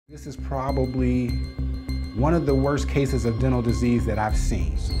This is probably one of the worst cases of dental disease that I've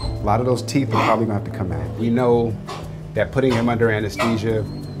seen. A lot of those teeth are probably going to have to come out. We know that putting him under anesthesia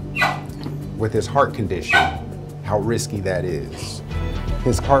with his heart condition, how risky that is.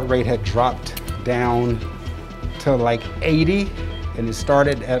 His heart rate had dropped down to like 80, and it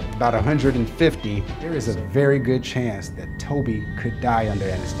started at about 150. There is a very good chance that Toby could die under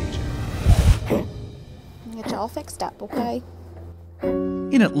anesthesia. Get you all fixed up, okay?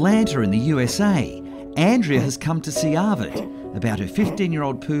 In Atlanta in the USA, Andrea has come to see Arvid about her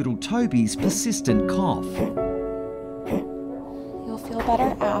 15-year-old poodle Toby's persistent cough. You'll feel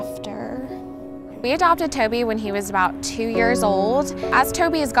better after. We adopted Toby when he was about 2 years old. As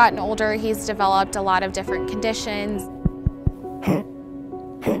Toby has gotten older, he's developed a lot of different conditions.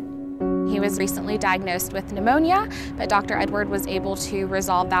 He was recently diagnosed with pneumonia, but Dr. Edward was able to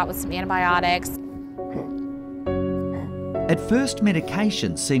resolve that with some antibiotics. At first,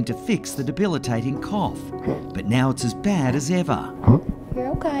 medication seemed to fix the debilitating cough, but now it's as bad as ever. You're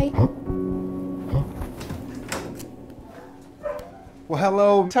okay. Well,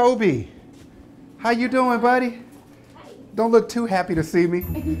 hello, Toby. How you doing, buddy? Don't look too happy to see me.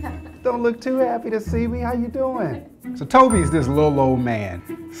 Don't look too happy to see me. How you doing? So Toby's this little old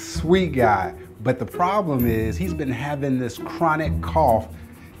man, sweet guy, but the problem is he's been having this chronic cough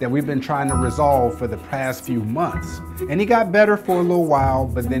that we've been trying to resolve for the past few months. And he got better for a little while,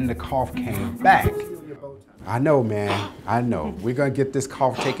 but then the cough came back. I know, man, I know. We're gonna get this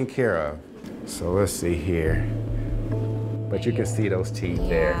cough taken care of. So let's see here. But you can see those teeth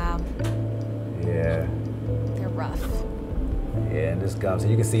there. Yeah. They're rough. Yeah, and this gums, and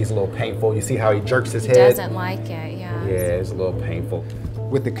you can see it's a little painful. You see how he jerks his head? He doesn't like it, yeah. Yeah, it's a little painful.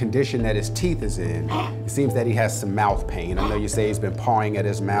 With the condition that his teeth is in, it seems that he has some mouth pain. I know you say he's been pawing at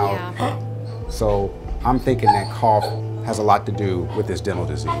his mouth. Yeah. So I'm thinking that cough has a lot to do with this dental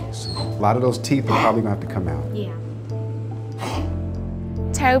disease. A lot of those teeth are probably gonna have to come out. Yeah.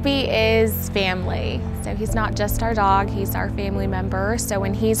 Toby is family. So he's not just our dog, he's our family member. So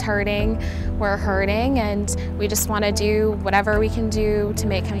when he's hurting, we're hurting, and we just want to do whatever we can do to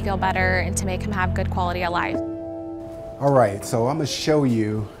make him feel better and to make him have good quality of life. All right, so I'm gonna show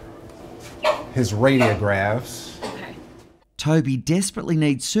you his radiographs. Okay. Toby desperately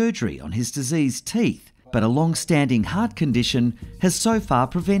needs surgery on his diseased teeth, but a long-standing heart condition has so far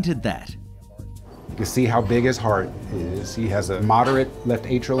prevented that. You can see how big his heart is. He has a moderate left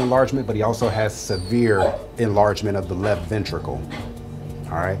atrial enlargement, but he also has severe enlargement of the left ventricle.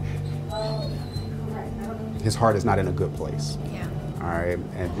 All right? His heart is not in a good place. Yeah. All right,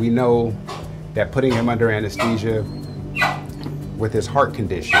 and we know that putting him under anesthesia with his heart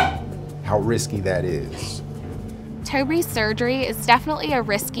condition, how risky that is. Toby's surgery is definitely a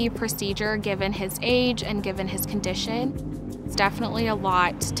risky procedure given his age and given his condition. It's definitely a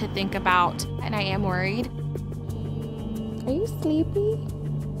lot to think about, and I am worried. Are you sleepy?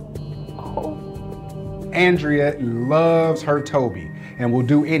 Oh. Andrea loves her Toby and will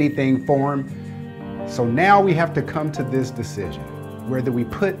do anything for him. So now we have to come to this decision, whether we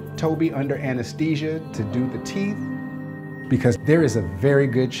put Toby under anesthesia to do the teeth, because there is a very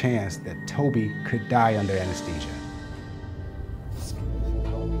good chance that Toby could die under anesthesia.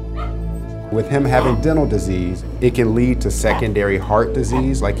 With him having dental disease, it can lead to secondary heart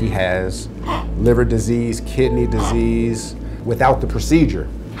disease, like he has liver disease, kidney disease. Without the procedure,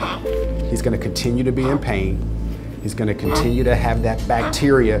 he's gonna continue to be in pain. He's gonna continue to have that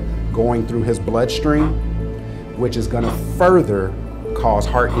bacteria going through his bloodstream, which is gonna further cause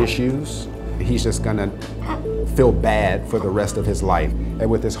heart issues. He's just gonna feel bad for the rest of his life. And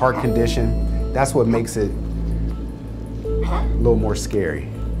with his heart condition, that's what makes it a little more scary.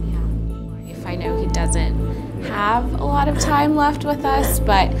 If I know he doesn't have a lot of time left with us,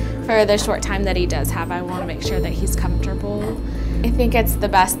 but for the short time that he does have, I want to make sure that he's comfortable. I think it's the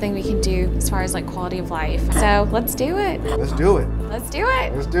best thing we can do as far as like quality of life. So let's do it. Let's do it. Let's do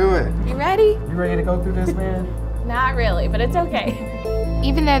it. Let's do it. You ready? You ready to go through this, man? Not really, but it's okay.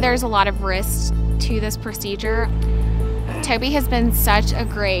 Even though there's a lot of risk to this procedure, Toby has been such a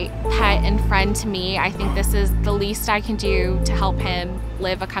great pet and friend to me. I think this is the least I can do to help him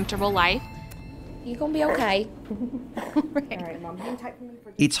live a comfortable life. You're gonna be okay. Alright, Mom, hang tight for me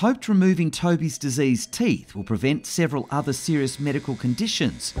for It's hoped removing Toby's diseased teeth will prevent several other serious medical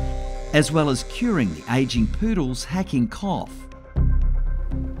conditions, as well as curing the aging poodle's hacking cough.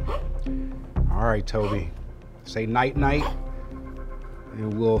 All right, Toby. Say night-night,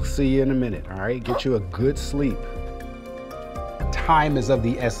 and we'll see you in a minute, all right? Get you a good sleep. Time is of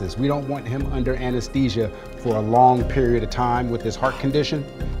the essence. We don't want him under anesthesia for a long period of time with his heart condition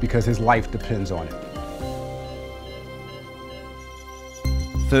because his life depends on it.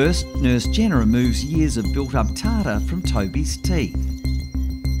 First, Nurse Jenna removes years of built-up tartar from Toby's teeth.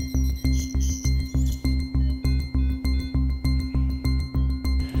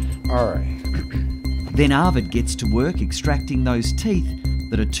 All right. Then Arvid gets to work extracting those teeth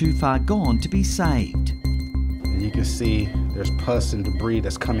that are too far gone to be saved. And you can see there's pus and debris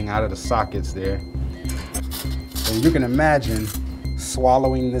that's coming out of the sockets there. And you can imagine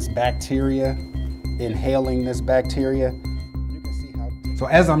swallowing this bacteria, inhaling this bacteria. You can see how. So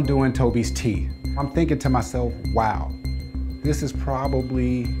as I'm doing Toby's teeth, I'm thinking to myself, wow, this is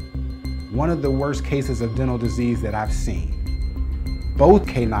probably one of the worst cases of dental disease that I've seen. Both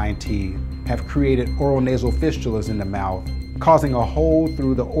canine teeth have created oral nasal fistulas in the mouth, causing a hole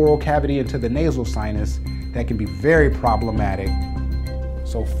through the oral cavity into the nasal sinus that can be very problematic.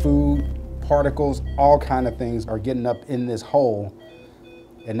 So food, particles, all kind of things are getting up in this hole,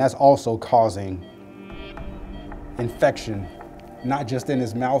 and that's also causing infection, not just in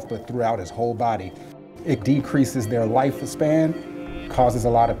his mouth, but throughout his whole body. It decreases their lifespan, causes a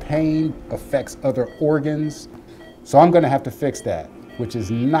lot of pain, affects other organs. So I'm gonna have to fix that, which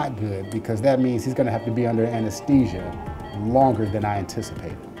is not good because that means he's gonna have to be under anesthesia longer than I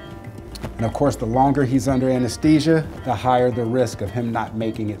anticipated. And of course, the longer he's under anesthesia, the higher the risk of him not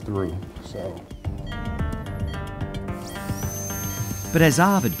making it through, so. But as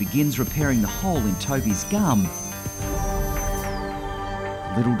Arvid begins repairing the hole in Toby's gum,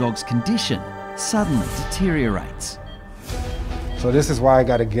 the little dog's condition suddenly deteriorates. So this is why I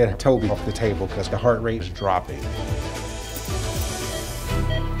gotta get Toby off the table because the heart rate is dropping.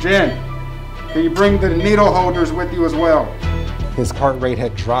 Jen, can you bring the needle holders with you as well? His heart rate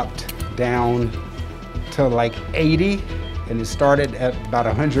had dropped down to like 80 and it started at about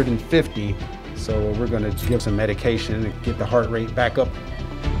 150. So we're gonna give some medication to get the heart rate back up.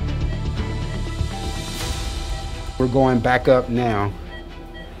 We're going back up now.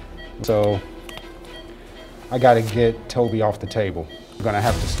 So I gotta get Toby off the table. I'm gonna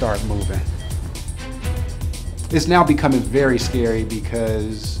have to start moving. It's now becoming very scary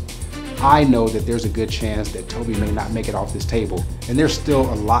because I know that there's a good chance that Toby may not make it off this table. And there's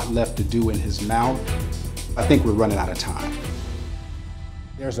still a lot left to do in his mouth. I think we're running out of time.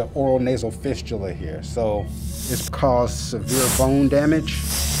 There's an oral nasal fistula here. So it's caused severe bone damage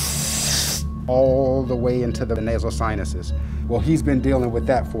all the way into the nasal sinuses. Well, he's been dealing with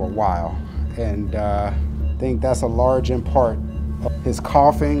that for a while. And I think that's a large in part of his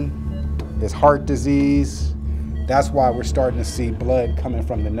coughing, his heart disease. That's why we're starting to see blood coming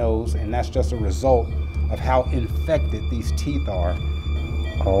from the nose, and that's just a result of how infected these teeth are.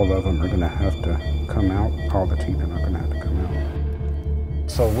 All of them are gonna have to come out. All the teeth are not gonna have to come out.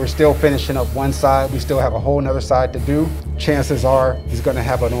 So we're still finishing up one side. We still have a whole nother side to do. Chances are he's gonna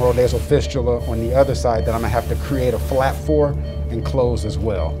have an oral nasal fistula on the other side that I'm gonna have to create a flap for and close as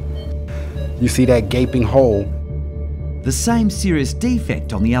well. You see that gaping hole? The same serious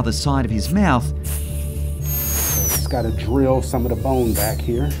defect on the other side of his mouth Got to drill some of the bone back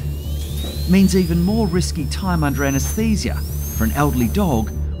here. Means even more risky time under anaesthesia for an elderly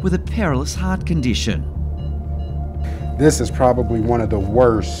dog with a perilous heart condition. This is probably one of the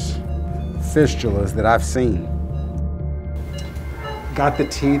worst fistulas that I've seen. Got the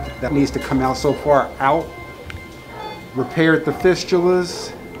teeth that needs to come out so far out. Repaired the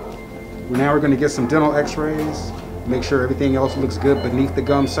fistulas. Now we're going to get some dental x-rays, make sure everything else looks good beneath the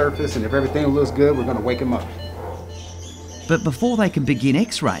gum surface, and if everything looks good, we're going to wake him up. But before they can begin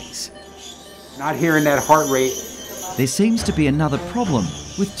x-rays, not hearing that heart rate, there seems to be another problem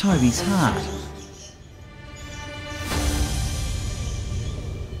with Toby's heart.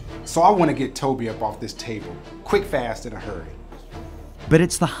 So I want to get Toby up off this table, quick, fast, in a hurry. But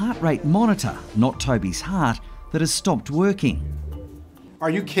it's the heart rate monitor, not Toby's heart, that has stopped working. Are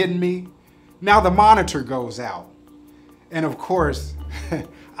you kidding me? Now the monitor goes out. And of course,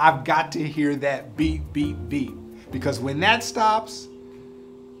 I've got to hear that beep, beep, beep. Because when that stops,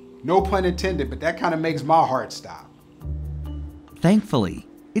 no pun intended, but that kind of makes my heart stop. Thankfully,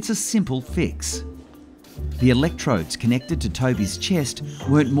 it's a simple fix. The electrodes connected to Toby's chest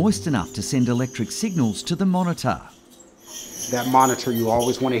weren't moist enough to send electric signals to the monitor. That monitor, you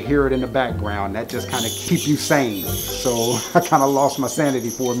always want to hear it in the background. That just kind of keeps you sane. So I kind of lost my sanity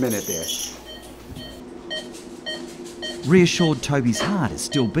for a minute there. Reassured Toby's heart is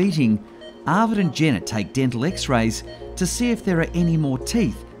still beating, Arvid and Jenna take dental x-rays to see if there are any more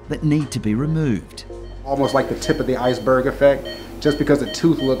teeth that need to be removed. Almost like the tip of the iceberg effect. Just because a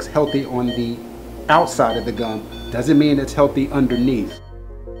tooth looks healthy on the outside of the gum doesn't mean it's healthy underneath.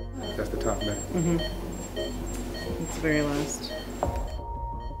 That's the top layer. It's the very last.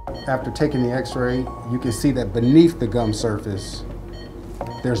 After taking the x-ray, you can see that beneath the gum surface,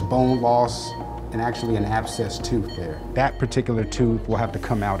 There's bone loss and actually an abscess tooth there. That particular tooth will have to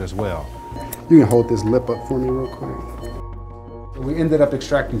come out as well. You can hold this lip up for me real quick. We ended up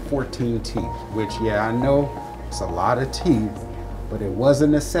extracting 14 teeth, which, yeah, I know it's a lot of teeth, but it was a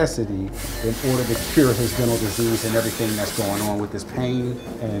necessity in order to cure his dental disease and everything that's going on with his pain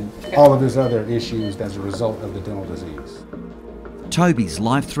and all of his other issues as a result of the dental disease. Toby's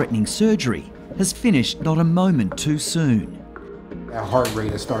life-threatening surgery has finished not a moment too soon. That heart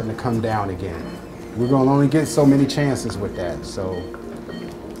rate is starting to come down again. We're going to only get so many chances with that, so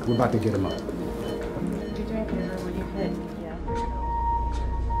we're about to get him up. Did you drink it when you hit? Yeah.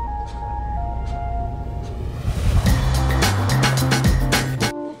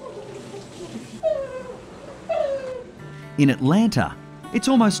 In Atlanta, it's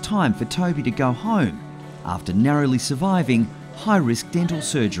almost time for Toby to go home after narrowly surviving high-risk dental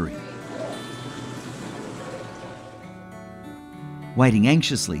surgery. Waiting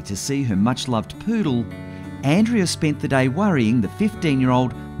anxiously to see her much-loved poodle, Andrea spent the day worrying the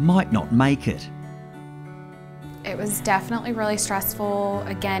 15-year-old might not make it. It was definitely really stressful,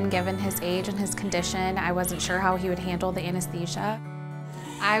 again, given his age and his condition. I wasn't sure how he would handle the anesthesia.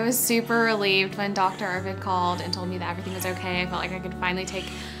 I was super relieved when Dr. Arvid called and told me that everything was okay. I felt like I could finally take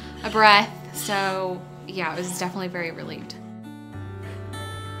a breath. So, yeah, I was definitely very relieved.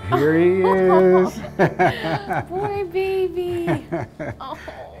 Here he is. Boy, baby. Oh.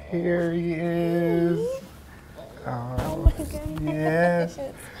 Here he is. Oh my goodness.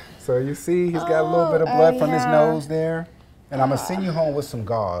 Yes. So you see, he's got a little bit of blood from his nose there. And I'm going to send you home with some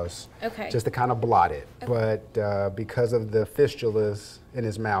gauze. Okay. Just to kind of blot it. Okay. But because of the fistulas in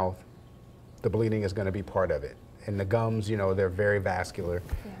his mouth, the bleeding is going to be part of it. And the gums, you know, they're very vascular.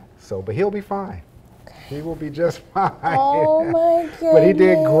 Yeah. So, but he'll be fine. He will be just fine. Oh my goodness. But he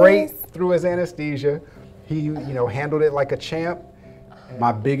did great through his anesthesia. He, you know, handled it like a champ.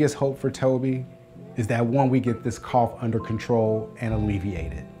 My biggest hope for Toby is that, one, we get this cough under control and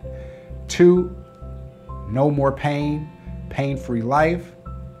alleviated. 2, no more pain, pain-free life.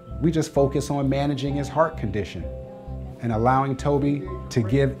 We just focus on managing his heart condition and allowing Toby to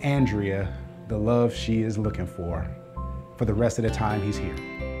give Andrea the love she is looking for the rest of the time he's here.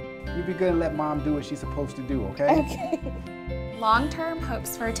 You be good and let mom do what she's supposed to do, okay? Okay. Long-term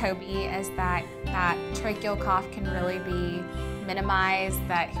hopes for Toby is that tracheal cough can really be minimized,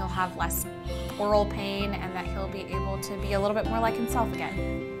 that he'll have less oral pain, and that he'll be able to be a little bit more like himself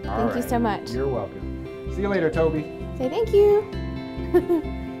again. Thank you so much. You're welcome. See you later, Toby. Say thank you.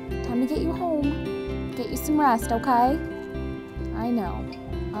 Time to get you home. Get you some rest, okay? I know.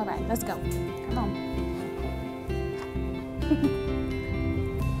 All right, let's go. Come on.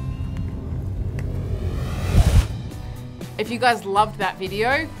 If you guys loved that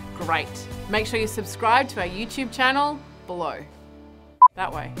video, great. Make sure you subscribe to our YouTube channel below.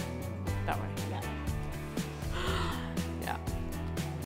 That way. That way.